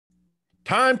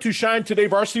Time to shine today,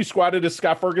 varsity squad. It is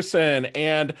Scott Ferguson,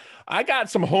 and I got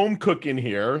some home cooking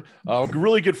here. A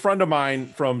really good friend of mine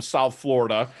from South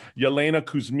Florida, Yelena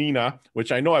Kuzmina,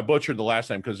 which I know I butchered the last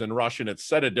time because in Russian it's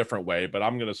said a different way, but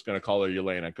I'm just going to call her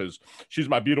Yelena because she's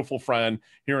my beautiful friend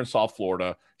here in South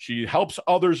Florida. She helps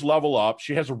others level up.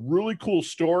 She has a really cool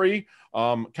story,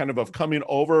 kind of coming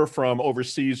over from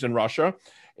overseas in Russia,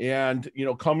 and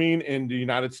coming in the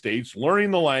United States,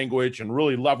 learning the language, and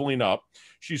really leveling up.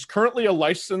 She's currently a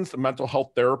licensed mental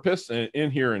health therapist in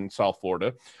here in South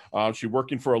Florida. She's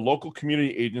working for a local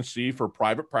community agency for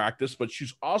private practice, but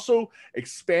she's also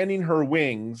expanding her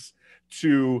wings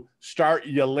to start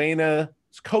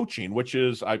Yelena's coaching, which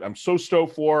is I'm so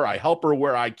stoked for. I help her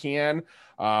where I can.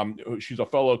 She's a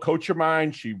fellow coach of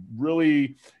mine. She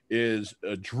really is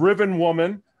a driven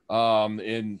woman.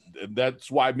 And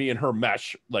that's why me and her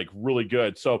mesh like really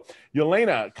good. So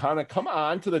Yelena, kind of come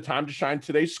on to the Time to Shine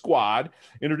Today squad,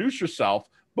 introduce yourself,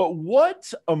 but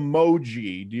what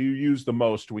emoji do you use the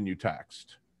most when you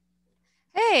text?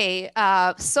 Hey,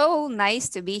 so nice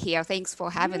to be here. Thanks for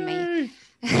having me.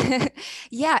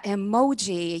 Yeah,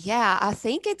 emoji. Yeah, I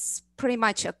think it's pretty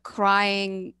much a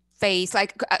crying face,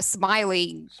 like a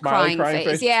smiling crying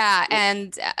face. Yeah,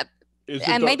 and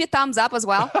maybe thumbs up as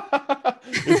well.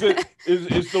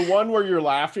 Is the one where you're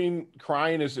laughing,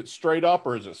 crying, is it straight up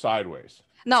or is it sideways?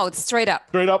 No, it's straight up.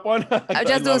 Straight up one? I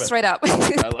just do it straight up.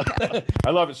 I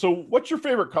love it. So what's your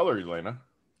favorite color, Yelena?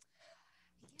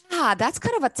 That's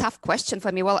kind of a tough question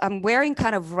for me. Well, I'm wearing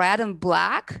kind of red and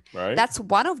black. Right. That's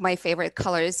one of my favorite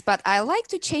colors, but I like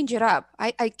to change it up.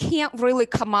 I can't really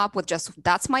come up with just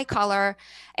that's my color,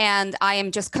 and I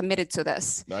am just committed to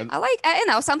this.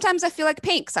 Sometimes I feel like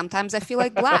pink, sometimes I feel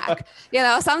like black.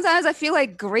 Sometimes I feel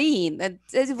like green. It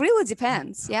really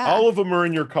depends. Yeah. All of them are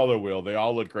in your color wheel. They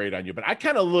all look great on you, but I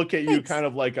kind of look at you kind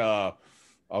of like a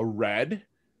red.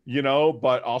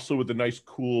 But also with a nice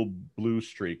cool blue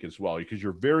streak as well, because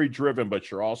you're very driven, but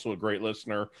you're also a great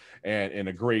listener and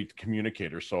a great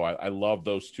communicator. So I love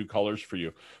those two colors for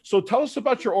you. So tell us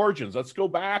about your origins. Let's go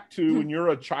back to when you're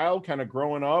a child kind of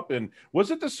growing up. And was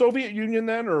it the Soviet Union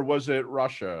then, or was it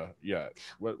Russia yet?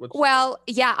 Well,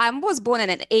 yeah, I was born in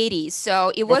the 80s.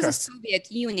 So it was the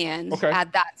Soviet Union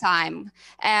at that time.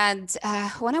 And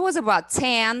when I was about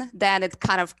 10, then it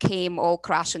kind of came all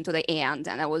crashing to the end.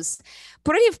 And it was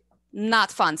pretty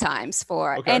not fun times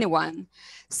for anyone.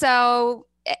 So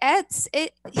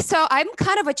so I'm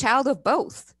kind of a child of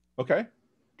both. Okay.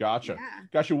 Gotcha. Yeah.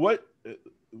 Gotcha.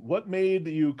 What made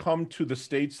you come to the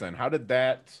States then? How did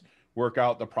that work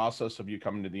out, the process of you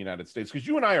coming to the United States? Because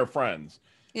you and I are friends.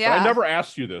 Yeah. But I never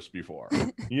asked you this before.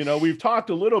 We've talked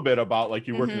a little bit about like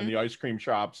you working in the ice cream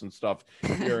shops and stuff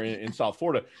here in South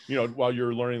Florida, while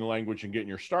you're learning the language and getting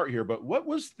your start here. But what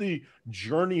was the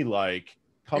journey like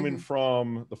coming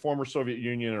from the former Soviet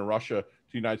Union and Russia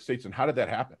to the United States, and how did that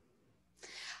happen?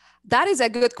 That is a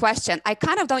good question. I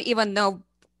kind of don't even know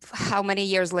how many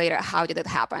years later, how did it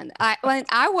happen? I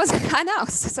know,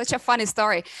 such a funny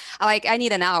story. I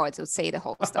need an hour to say the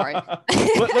whole story.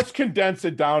 Let's condense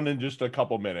it down in just a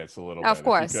couple minutes, a little bit.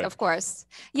 Of course.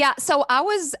 Yeah. So I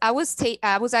was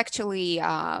actually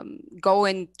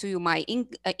going to my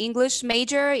English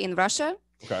major in Russia.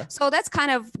 Okay. So that's kind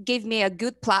of gave me a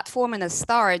good platform and a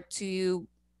start to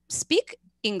speak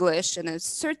English in a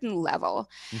certain level.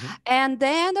 And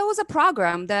then there was a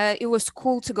program that it was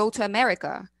cool to go to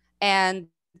America and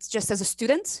just as a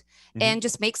student and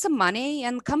just make some money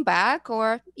and come back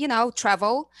or,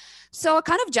 travel. So I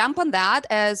kind of jump on that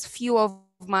as few of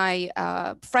my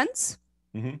friends.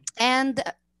 And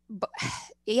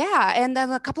and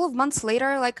then a couple of months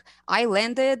later, I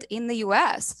landed in the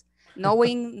US.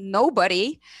 Knowing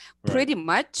nobody, pretty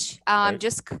much,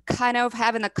 just kind of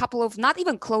having a couple of not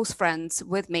even close friends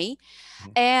with me.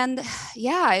 And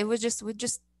it was we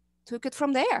just took it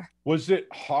from there. Was it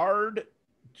hard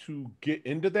to get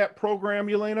into that program,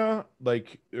 Yelena?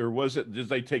 Or did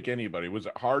they take anybody? Was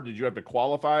it hard? Did you have to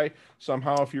qualify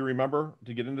somehow, if you remember,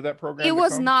 to get into that program? It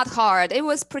was not hard. It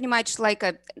was pretty much like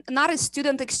not a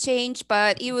student exchange,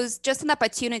 but it was just an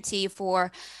opportunity for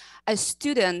a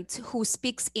student who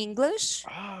speaks English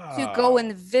to go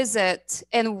and visit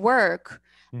and work,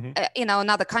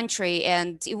 another country.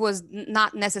 And it was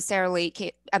not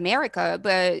necessarily America,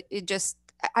 but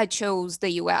I chose the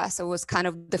US. It was kind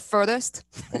of the furthest.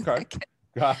 Okay.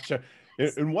 Gotcha.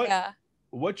 And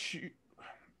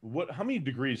how many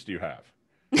degrees do you have?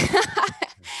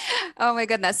 Oh my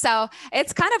goodness. So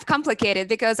it's kind of complicated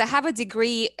because I have a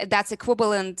degree that's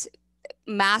equivalent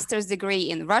master's degree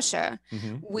in Russia,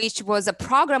 which was a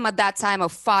program at that time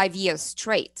of 5 years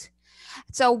straight.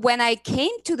 So when I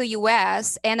came to the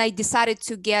US and I decided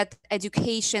to get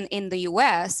education in the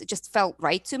US, it just felt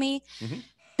right to me. Mhm.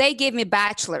 They gave me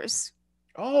bachelor's.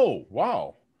 Oh,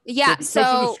 wow. So Yeah,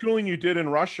 because of the so schooling you did in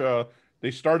Russia,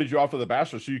 they started you off with a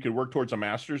bachelor's so you could work towards a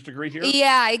master's degree here?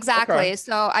 yeah, Okay. exactly.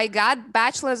 So I got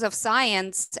bachelor's of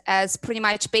science as pretty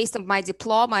much based on my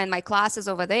diploma and my classes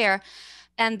over there.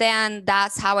 And then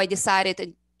that's how I decided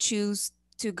to choose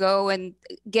to go and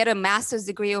get a master's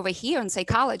degree over here in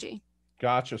psychology.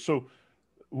 Gotcha. So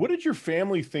what did your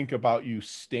family think about you Hmm.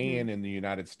 staying in the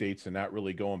United States and not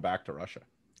really going back to Russia?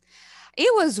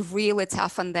 It was really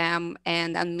tough on them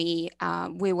and on me.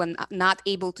 We were not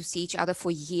able to see each other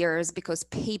for years because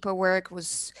paperwork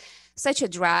was such a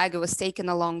drag. It was taking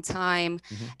a long time.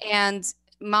 Mhm. And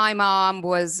my mom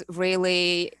was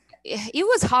really, it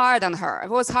was hard on her.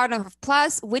 It was hard on her.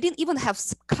 Plus, we didn't even have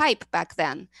Skype back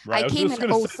then. Right. I I was came just in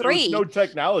going to say there was no '03.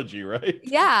 technology, right?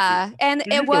 Yeah. And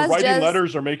You're it either was writing just,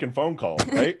 letters or making phone calls,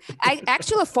 right?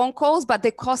 actually phone calls, but they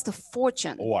cost a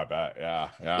fortune. Oh, I bet. Yeah.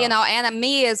 You Yeah. know, and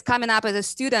me is coming up as a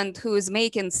student who is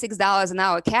making $6 an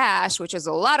hour cash, which is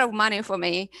a lot of money for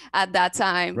me at that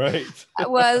time. Right. I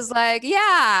was like,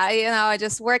 yeah, you know,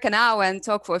 just work an hour and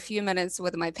talk for a few minutes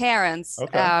with my parents.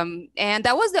 Okay. And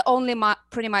that was the only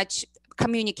pretty much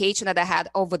communication that I had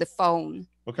over the phone.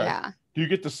 Okay. Yeah. Do you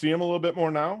get to see them a little bit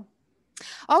more now?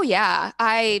 Oh yeah.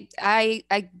 I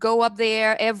go up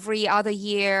there every other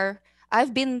year.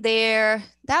 I've been there.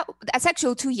 That's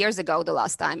actually 2 years ago the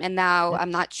last time, and now Oh,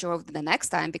 I'm not sure of the next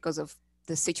time because of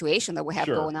the situation that we have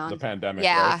sure. going The on. pandemic, right?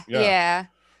 Yeah, Yeah. yeah.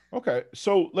 Okay.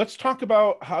 So let's talk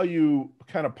about how you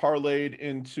kind of parlayed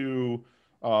into,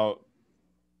 uh,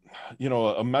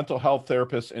 a mental health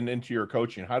therapist and into your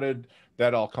coaching. How did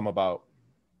that all come about?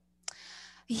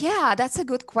 Yeah, that's a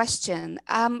good question.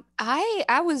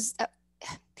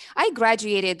 I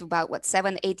graduated about what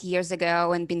 7, 8 years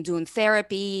ago and been doing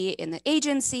therapy in the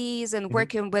agencies and Mhm.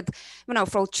 working with,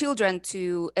 from children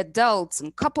to adults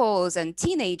and couples and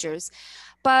teenagers.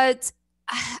 But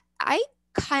I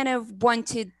kind of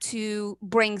wanted to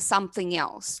bring something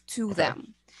else to Okay.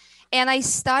 them. And I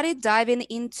started diving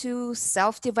into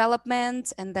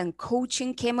self-development, and then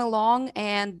coaching came along,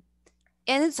 and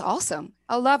it's awesome.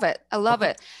 I love it. I love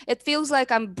Okay. it. It feels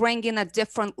like I'm bringing a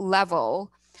different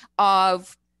level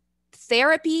of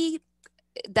therapy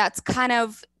that's kind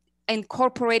of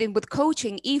incorporated with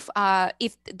coaching if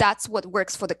that's what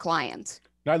works for the client.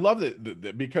 Now, I love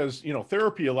that because,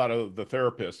 therapy, a lot of the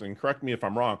therapists, and correct me if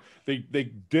I'm wrong, they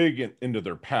dig into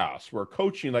their past, where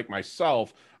coaching, like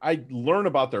myself, I learn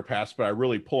about their past, but I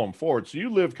really pull them forward. So you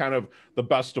live kind of the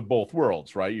best of both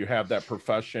worlds, right? You have that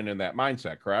profession and that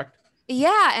mindset, correct?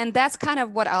 Yeah, and that's kind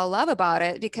of what I love about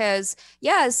it because,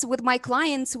 yes, with my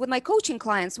clients, with my coaching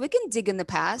clients, we can dig in the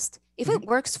past. If Mhm. it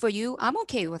works for you, I'm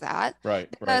okay with that Right,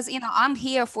 right. because, I'm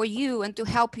here for you and to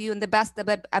help you in the best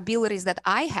abilities that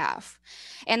I have.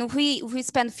 And we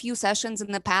spend few sessions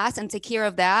in the past and take care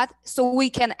of that so we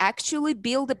can actually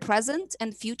build the present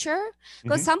and future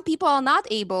because Hmm. some people are not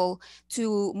able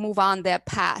to move on their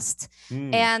past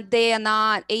Mm. and they are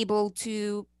not able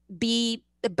to be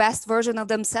the best version of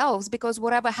themselves because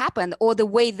whatever happened or the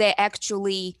way they're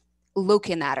actually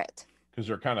looking at it. Because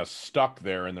they're kind of stuck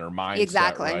there in their mindset,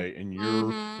 Exactly. right? And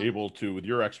you're Hmm. able to, with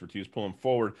your expertise, pull them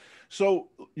forward. So,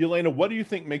 Yelena, what do you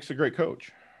think makes a great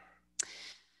coach?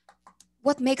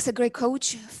 What makes a great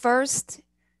coach? First,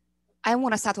 I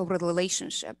want to start a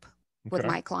relationship with Okay.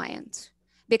 my client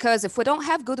because if we don't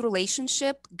have good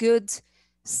relationship, good,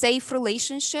 safe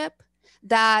relationship,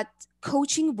 that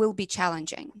coaching will be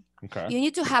challenging. Okay. You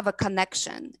need to have a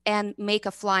connection and make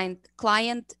a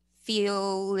client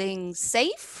feeling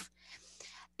safe,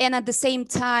 and at the same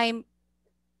time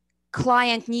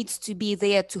client needs to be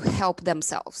there to help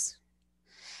themselves.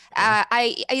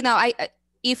 Okay.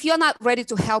 If you're not ready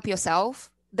to help yourself,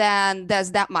 then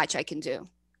there's that much I can do.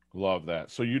 Love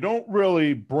that. So you don't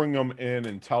really bring them in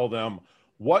and tell them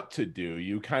what to do.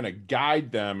 You kind of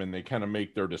guide them and they kind of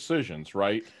make their decisions,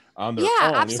 right? On their Yeah,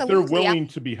 own, if they're absolutely. willing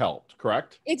to be helped,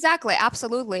 correct? Exactly,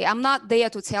 absolutely. I'm not there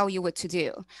to tell you what to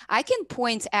do. I can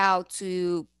point out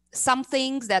to some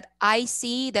things that I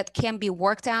see that can be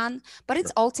worked on, but it's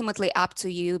Sure. ultimately up to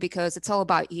you because it's all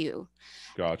about you.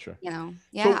 Gotcha. So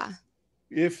Yeah.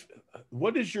 if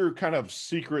what is your kind of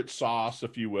secret sauce,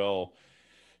 if you will,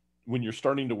 when you're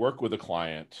starting to work with a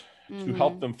client to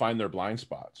help Hmm. them find their blind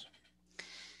spots?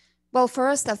 Well,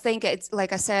 first, I think it's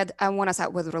like I said, I want to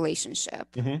start with a relationship.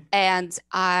 Hmm. And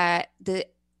the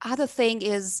other thing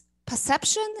is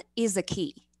perception is the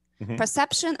key. Hmm.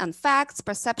 Perception and facts,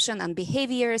 perception and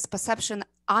behaviors, perception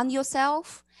on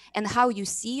yourself and how you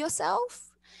see yourself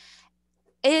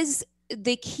is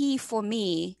the key for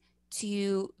me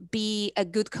to be a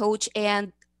good coach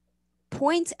and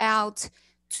point out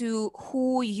to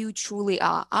who you truly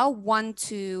are. I want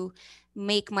to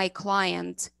make my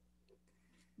client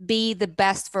be the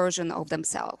best version of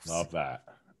themselves. Love that.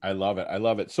 I love it. I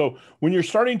love it. So when you're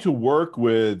starting to work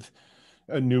with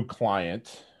a new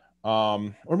client,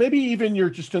 or maybe even you're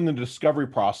just in the discovery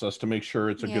process to make sure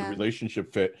it's a good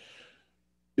relationship fit,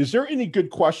 is there any good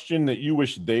question that you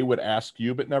wish they would ask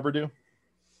you but never do?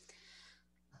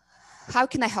 How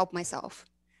can I help myself?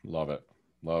 Love it.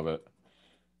 Love it.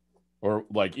 Or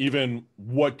like, even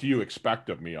what do you expect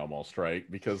of me almost, right?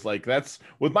 Because like that's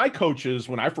with my coaches,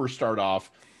 when I first start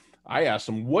off, I ask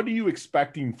them, what are you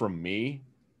expecting from me?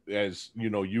 As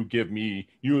you know, you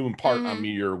impart on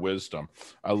me your wisdom.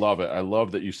 I love it. I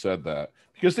love that you said that,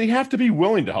 because they have to be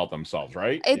willing to help themselves,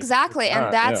 right? Exactly.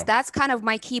 And that's kind of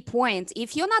my key point.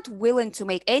 If you're not willing to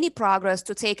make any progress,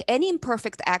 to take any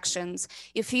imperfect actions,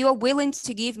 if you're willing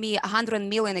to give me 100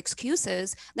 million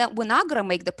excuses, then we're not going to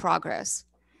make the progress.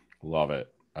 Love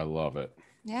it. I love it.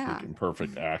 Yeah. Take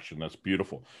imperfect action. That's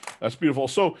beautiful. That's beautiful.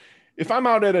 So if I'm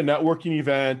out at a networking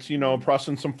event, you know,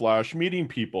 pressing some flesh, meeting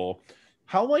people,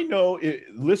 how will I know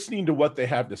listening to what they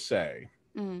have to say,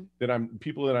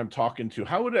 people that I'm talking to,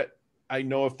 how would I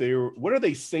know what are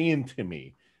they saying to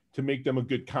me to make them a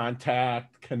good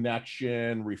contact,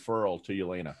 connection, referral to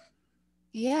Yelena?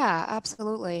 Yeah,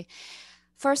 absolutely.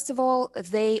 First of all,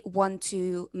 they want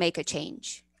to make a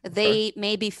change. They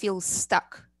maybe feel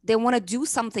stuck. They want to do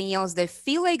something else. They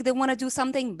feel like they want to do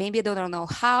something. Maybe they don't know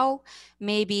how.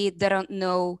 Maybe they don't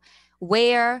know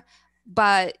where.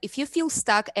 But if you feel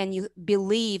stuck and you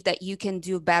believe that you can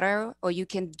do better, or you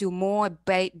can do more,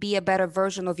 be a better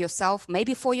version of yourself,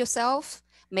 maybe for yourself,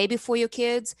 maybe for your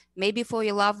kids, maybe for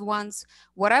your loved ones,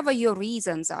 whatever your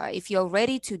reasons are, if you're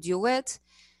ready to do it,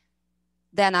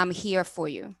 then I'm here for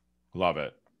you. Love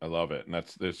it. I love it. And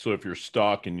that's so if you're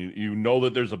stuck and you know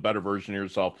that there's a better version of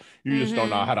yourself, you just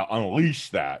don't know how to unleash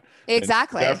that.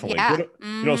 Exactly. Definitely. Yeah.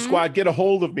 You know, squad, get a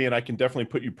hold of me and I can definitely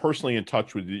put you personally in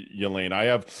touch with Yelena. I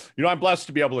have, I'm blessed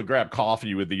to be able to grab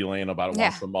coffee with Yelena about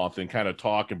once a month and kind of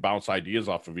talk and bounce ideas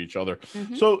off of each other.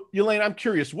 So Yelena, I'm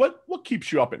curious, what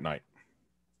keeps you up at night?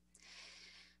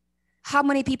 How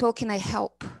many people can I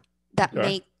help that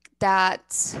make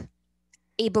that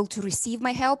able to receive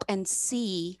my help and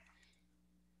see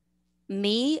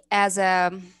me as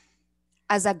a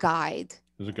guide?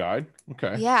 As a guide?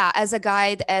 Okay. Yeah, as a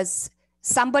guide, as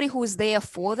somebody who is there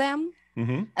for them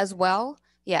as well.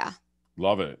 Yeah.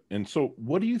 Love it. And so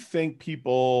what do you think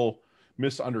people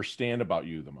misunderstand about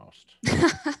you the most?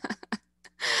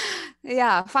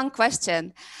 Yeah, fun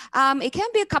question. It can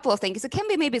be a couple of things. It can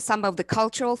be maybe some of the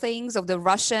cultural things of the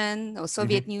Russian or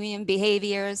Soviet Union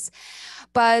behaviors.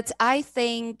 But I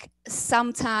think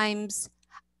sometimes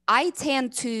I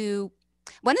tend to,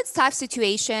 when it's tough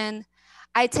situation,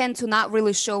 I tend to not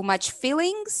really show much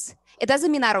feelings. It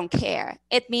doesn't mean I don't care.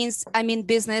 It means I'm in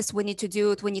business. We need to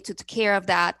do it. We need to take care of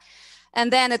that.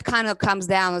 And then it kind of comes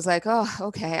down. It's like, oh,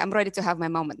 okay, I'm ready to have my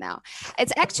moment now.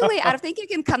 It's actually, I think you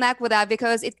can connect with that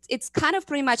because it's kind of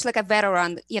pretty much like a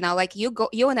veteran, like you're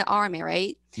in the army,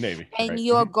 right? Navy. And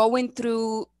you're going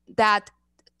through that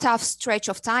tough stretch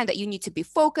of time that you need to be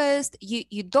focused. You're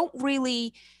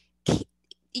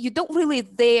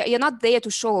not there to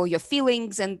show your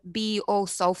feelings and be all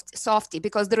softy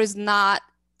because there is not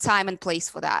time and place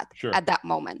for that at that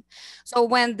moment. So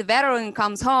when the veteran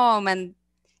comes home and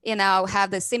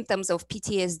have the symptoms of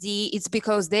PTSD, it's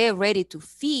because they're ready to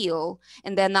feel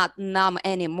and they're not numb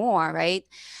anymore, right?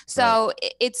 So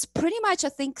it's pretty much, I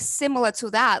think, similar to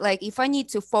that. Like if I need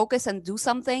to focus and do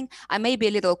something, I may be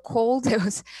a little cold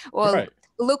or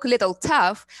look a little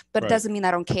tough, but it doesn't mean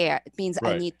I don't care. It means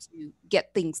I need to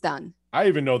get things done. I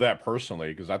even know that personally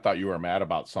because I thought you were mad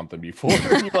about something before.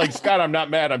 You're like, Scott, I'm not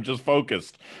mad. I'm just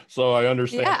focused. So I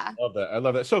understand. Yeah. I love that. I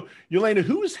love that. So Yelena,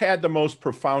 who has had the most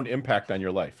profound impact on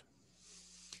your life?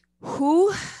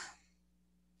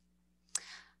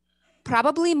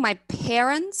 Probably my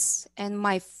parents and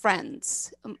my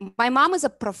friends. My mom is a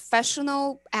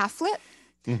professional athlete.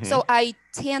 So I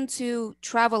tend to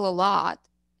travel a lot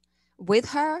with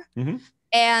her.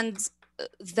 And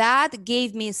that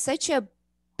gave me such a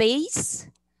base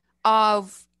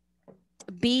of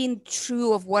being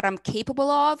true of what I'm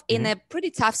capable of in a pretty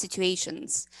tough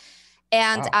situations.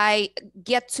 And I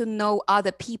get to know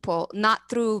other people, not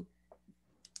through,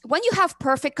 when you have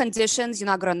perfect conditions, you're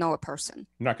not going to know a person.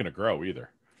 You're not going to grow either.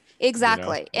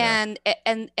 Exactly. And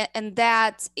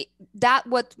that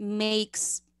what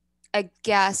makes, I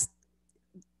guess,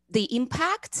 the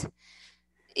impact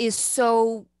is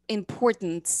so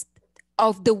important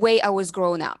of the way I was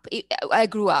growing up. I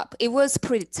grew up. It was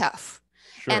pretty tough.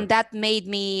 Sure. And that made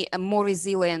me more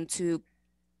resilient to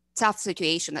tough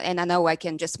situation. And I know I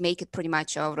can just make it pretty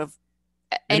much out of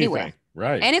anywhere. Anything.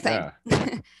 Right. Anything.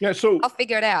 Yeah. Yeah. So I'll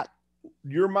figure it out.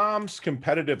 your mom's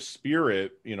competitive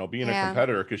spirit, being a Yeah.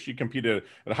 competitor, because she competed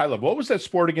at a high level. What was that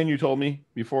sport again you told me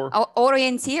before?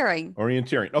 Orienteering.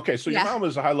 Orienteering. Okay. So your mom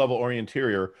was a high level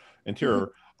orienteer.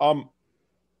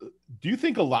 Do you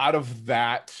think a lot of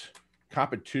that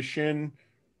competition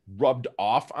rubbed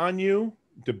off on you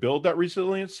to build that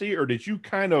resiliency, or did you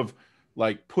kind of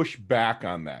like push back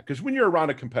on that? Because when you're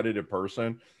around a competitive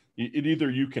person,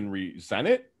 either you can resent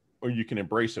it or you can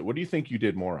embrace it. What do you think you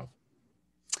did more of?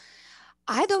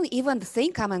 I don't even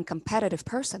think I'm a competitive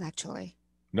person, actually.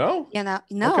 No?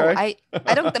 No, Okay.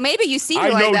 I don't. Maybe you see me I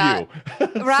like know that.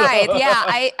 you. Right.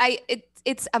 Yeah.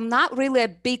 I'm not really a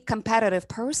big competitive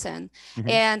person.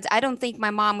 And I don't think my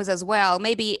mom was as well.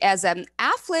 Maybe as an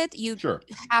athlete, you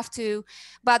have to.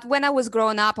 But when I was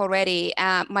growing up already,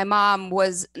 my mom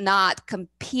was not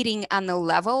competing on the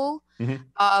level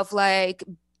of like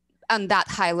on that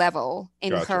high level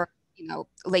in her,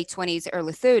 late 20s,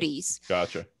 early 30s.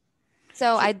 Gotcha.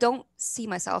 So I don't see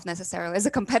myself necessarily as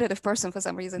a competitive person for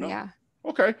some reason. No. Yeah.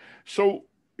 Okay. So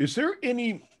is there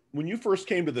when you first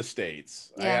came to the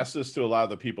States, I asked this to a lot of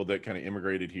the people that kind of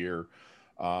immigrated here.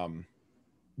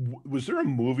 Was there a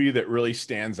movie that really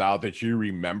stands out that you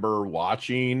remember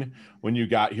watching when you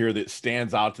got here that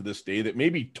stands out to this day that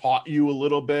maybe taught you a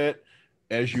little bit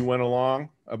as you went along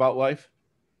about life?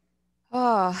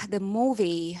 Oh, the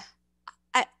movie.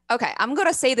 Okay. I'm going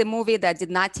to say the movie that did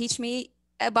not teach me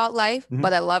about life,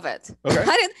 but I love it.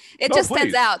 Okay. It just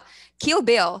stands out. Kill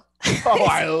Bill. Oh,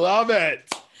 I love it.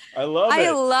 I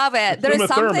love it. There is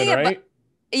something Thurman, right?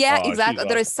 about exactly.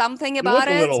 There is something you about look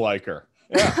a little like her.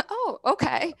 Yeah. Oh,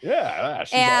 okay. Yeah,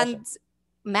 she's and awesome.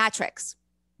 Matrix.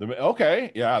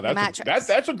 Okay, yeah,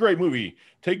 that's a great movie.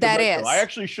 Take the red pill. I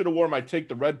actually should have worn my Take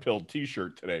the Red Pill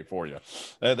T-shirt today for you.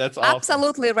 That's awesome.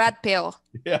 Absolutely red pill.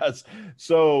 Yes.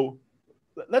 So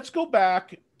let's go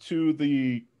back to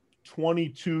the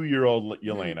 22-year-old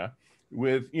Yelena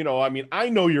with, I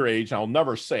know your age. I'll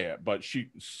never say it, but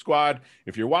Squad,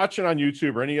 if you're watching on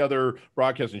YouTube or any other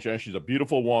broadcasting channel, she's a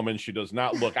beautiful woman. She does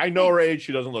not look, I know her age.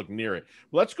 She doesn't look near it.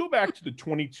 Let's go back to the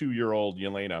 22-year-old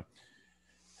Yelena.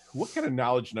 What kind of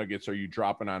knowledge nuggets are you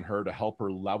dropping on her to help her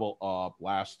level up,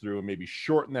 last through, and maybe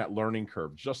shorten that learning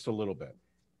curve just a little bit?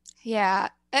 Yeah.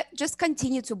 Just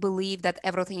continue to believe that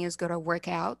everything is going to work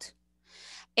out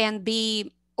and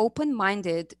be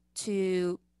open-minded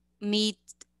to meet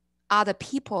other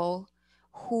people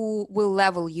who will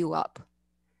level you up.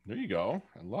 There you go.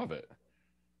 I love it.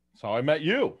 That's how I met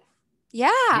you. Yeah,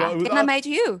 and I met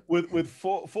you. With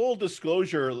full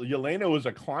disclosure, Yelena was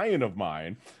a client of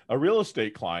mine, a real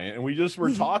estate client, and we just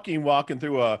were talking, walking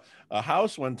through a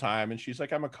house one time, and she's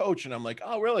like, "I'm a coach," and I'm like,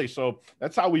 "Oh, really?" So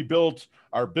that's how we built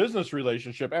our business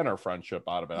relationship and our friendship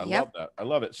out of it. I love that. I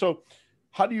love it. So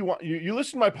how do you want you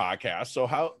listen to my podcast? So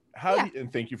how do you,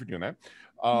 and thank you for doing that.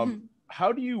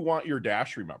 How do you want your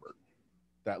dash remembered?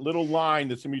 That little line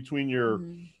that's in between your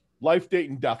life date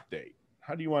and death date.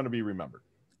 How do you want to be remembered?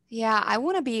 Yeah, I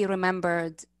want to be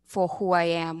remembered for who I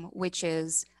am, which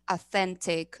is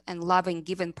authentic and loving,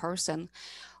 giving person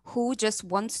who just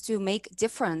wants to make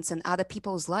difference in other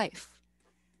people's life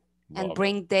and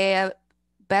bring their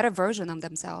better version of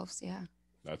themselves. Yeah.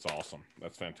 That's awesome.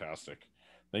 That's fantastic.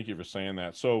 Thank you for saying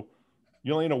that. So,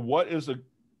 Yelena, what is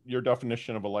your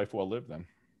definition of a life well lived then?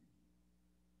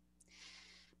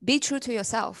 Be true to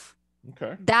yourself.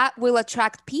 Okay. That will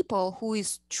attract people who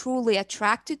is truly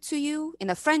attracted to you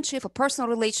in a friendship, a personal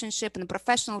relationship, in a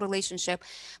professional relationship.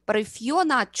 But if you're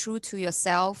not true to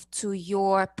yourself, to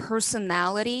your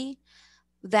personality,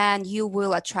 then you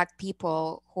will attract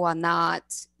people who are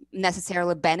not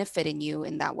necessarily benefiting you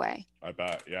in that way. I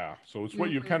bet. Yeah. So it's what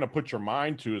you kind of put your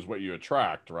mind to is what you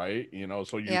attract, right?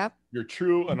 So you're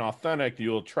true and authentic.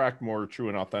 You'll attract more true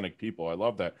and authentic people. I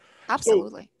love that.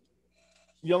 Absolutely. So,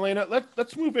 Yelena,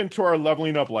 let's move into our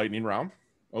leveling up lightning round.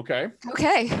 Okay.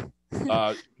 Okay.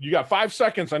 You got 5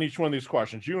 seconds on each one of these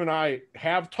questions. You and I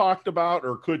have talked about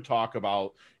or could talk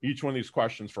about each one of these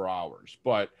questions for hours,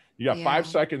 but you got 5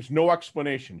 seconds, no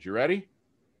explanations. You ready?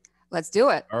 Let's do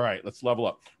it. All right, let's level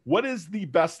up. What is the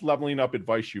best leveling up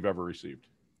advice you've ever received?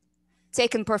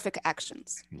 Take imperfect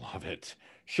actions. Love it.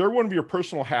 Share one of your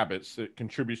personal habits that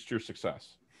contributes to your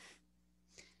success.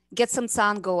 Get some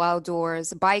sun, go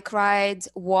outdoors, bike rides,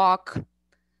 walk,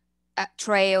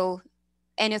 trail,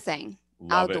 anything.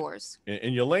 Love outdoors.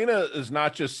 And Yelena is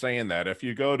not just saying that. If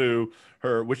you go to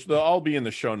her, which they'll all be in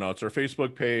the show notes, her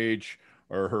Facebook page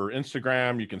or her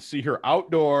Instagram, you can see her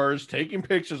outdoors taking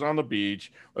pictures on the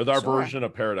beach with our version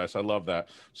of paradise. I love that.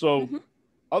 So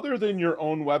other than your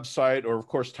own website, or of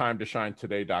course,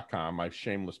 timetoshinetoday.com, my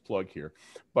shameless plug here,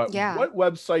 but Yeah. what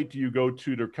website do you go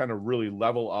to kind of really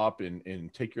level up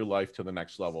and take your life to the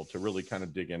next level, to really kind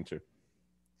of dig into?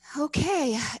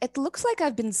 Okay. It looks like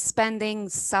I've been spending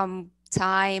some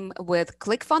time with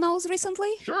ClickFunnels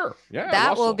recently. Sure. Yeah.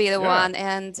 That will Russell. be the Yeah. one.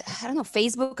 And I don't know,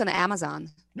 Facebook and Amazon.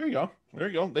 There you go. There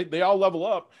you go. They all level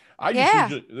up. I just Yeah.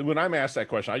 usually, when I'm asked that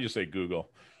question, I just say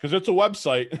Google, because it's a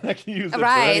website and I can use it for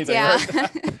Right. anything. Yeah.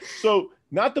 Right? So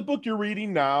not the book you're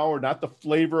reading now, or not the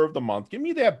flavor of the month. Give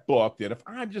me that book that if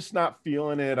I'm just not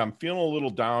feeling it, I'm feeling a little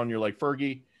down, you're like,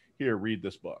 Fergie, here, read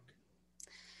this book.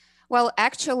 Well,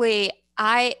 actually,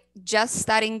 I just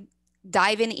starting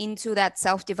diving into that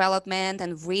self-development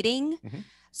and reading. Mhm.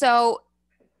 So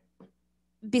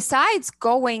besides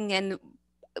going and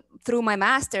through my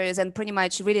master's and pretty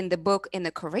much reading the book in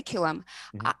the curriculum,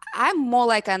 Mhm. I'm more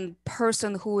like a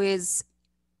person who is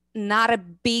not a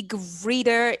big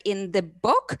reader in the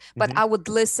book, but Mhm. I would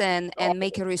listen and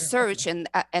make a Yeah, research and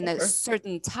okay.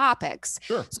 certain topics.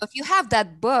 Sure. So if you have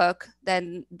that book,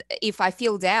 then if I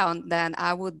feel down, then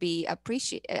I would be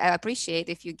appreciate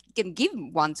if you can give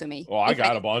one to me. Well, I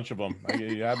got a bunch of them.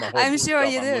 You have my whole I'm sure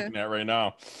bookshelf you I'm do. looking at right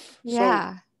now. So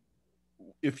Yeah.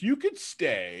 if you could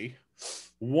stay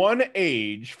one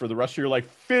age for the rest of your life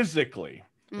physically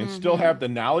and still have the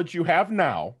knowledge you have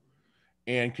now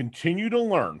and continue to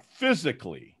learn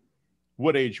physically,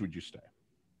 what age would you stay?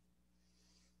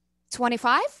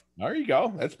 25? There you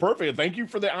go. That's perfect. Thank you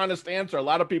for the honest answer. A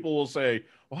lot of people will say,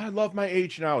 well, I love my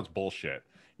age now. It's bullshit.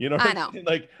 You know, I know.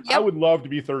 like I Yep. would love to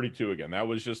be 32 again. That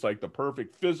was just like the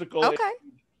perfect physical age Okay.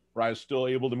 where I was still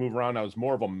able to move around. I was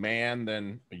more of a man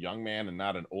than a young man and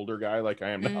not an older guy like I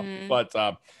am now. But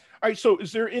all right. So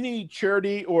is there any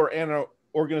charity or an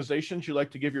organizations you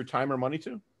like to give your time or money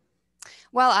to?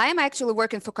 Well, I am actually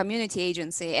working for community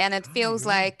agency, and it feels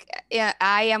like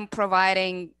I am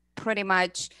providing pretty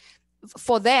much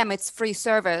for them. It's free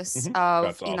service of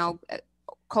That's awesome.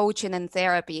 coaching and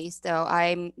therapy. So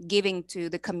I'm giving to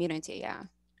the community. Yeah.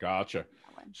 Gotcha.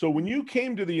 So when you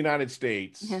came to the United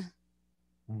States,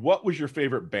 what was your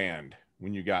favorite band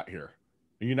when you got here?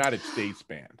 A United States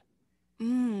band.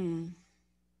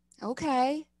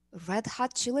 Okay. Red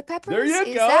Hot Chili Peppers. There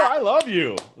you go. I love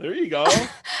you. There you go.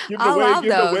 Give it I away. love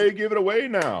Give it those. away. Give it away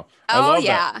now. I Oh love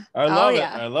yeah. that. I love it.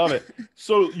 Yeah. I love it.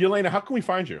 So Yelena, how can we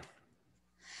find you?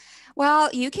 Well,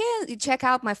 you can check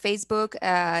out my Facebook,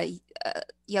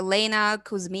 Yelena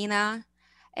Kuzmina,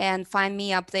 and find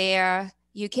me up there.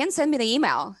 You can send me the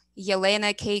email,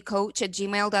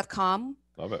 yelenakcoach@gmail.com.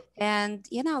 Love it. And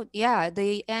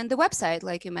the website,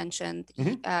 like you mentioned,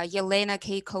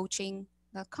 yelenakcoaching.com.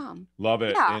 Love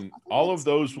it. Yeah, And all of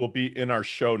those will be in our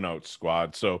show notes,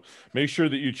 squad. So make sure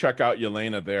that you check out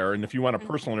Yelena there. And if you want a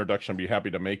personal introduction, I'd be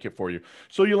happy to make it for you.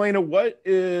 So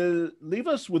Yelena, leave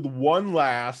us with one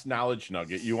last knowledge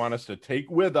nugget you want us to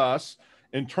take with us,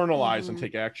 internalize, and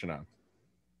take action on.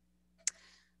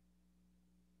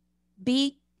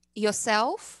 Be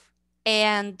yourself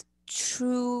and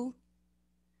true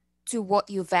to what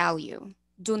you value.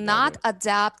 Do not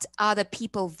adapt other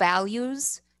people's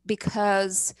values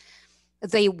because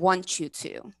they want you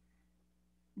to.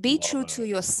 Be true to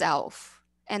yourself.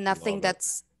 And I think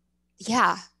that's,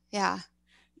 yeah.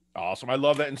 Awesome. I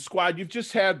love that. And squad, you've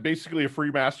just had basically a free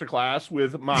masterclass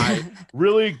with my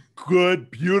really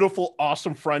good, beautiful,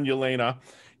 awesome friend, Yelena.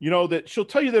 You know, that she'll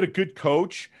tell you that a good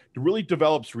coach really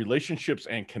develops relationships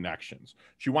and connections.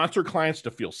 She wants her clients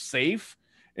to feel safe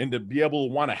and to be able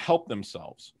to want to help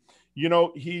themselves. You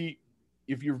know,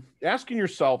 if you're asking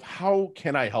yourself, how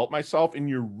can I help myself? And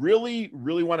you really,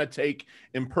 really want to take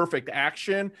imperfect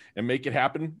action and make it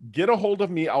happen, get a hold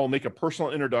of me. I will make a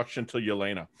personal introduction to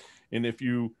Yelena. And if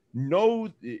you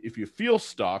feel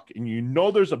stuck and you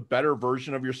know there's a better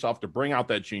version of yourself to bring out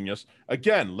that genius,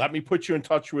 again, let me put you in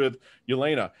touch with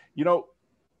Yelena. You know,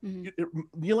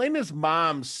 Yelena's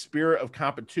mom's spirit of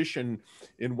competition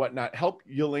and whatnot helped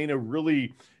Yelena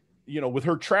really, you know, with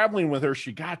her traveling with her,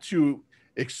 she got to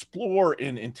explore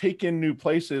and take in new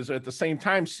places, at the same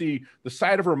time see the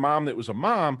side of her mom that was a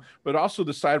mom, but also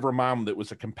the side of her mom that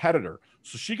was a competitor.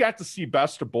 So she got to see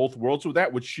best of both worlds with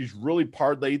that, which she's really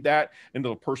parlayed that into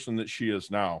the person that she is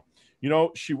now. You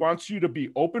know, she wants you to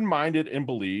be open-minded and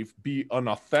be an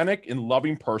authentic and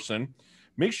loving person.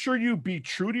 Make sure you be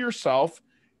true to yourself,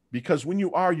 because when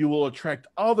you are, you will attract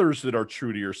others that are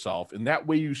true to yourself. And that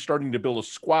way you're starting to build a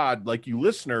squad like you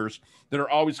listeners that are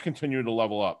always continuing to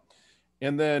level up.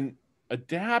 And then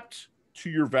adapt to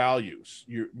your values.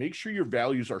 You make sure your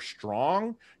values are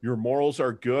strong, your morals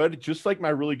are good, just like my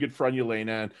really good friend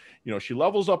Yelena. And she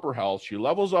levels up her health, she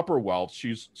levels up her wealth.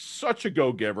 She's such a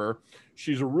go-giver.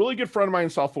 She's a really good friend of mine in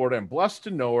South Florida. I'm blessed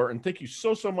to know her. And thank you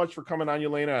so much for coming on,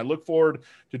 Yelena. I look forward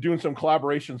to doing some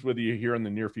collaborations with you here in the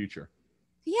near future.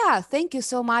 Yeah, thank you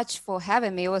so much for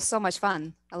having me. It was so much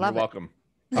fun. I love it. You're welcome.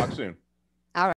 Talk soon.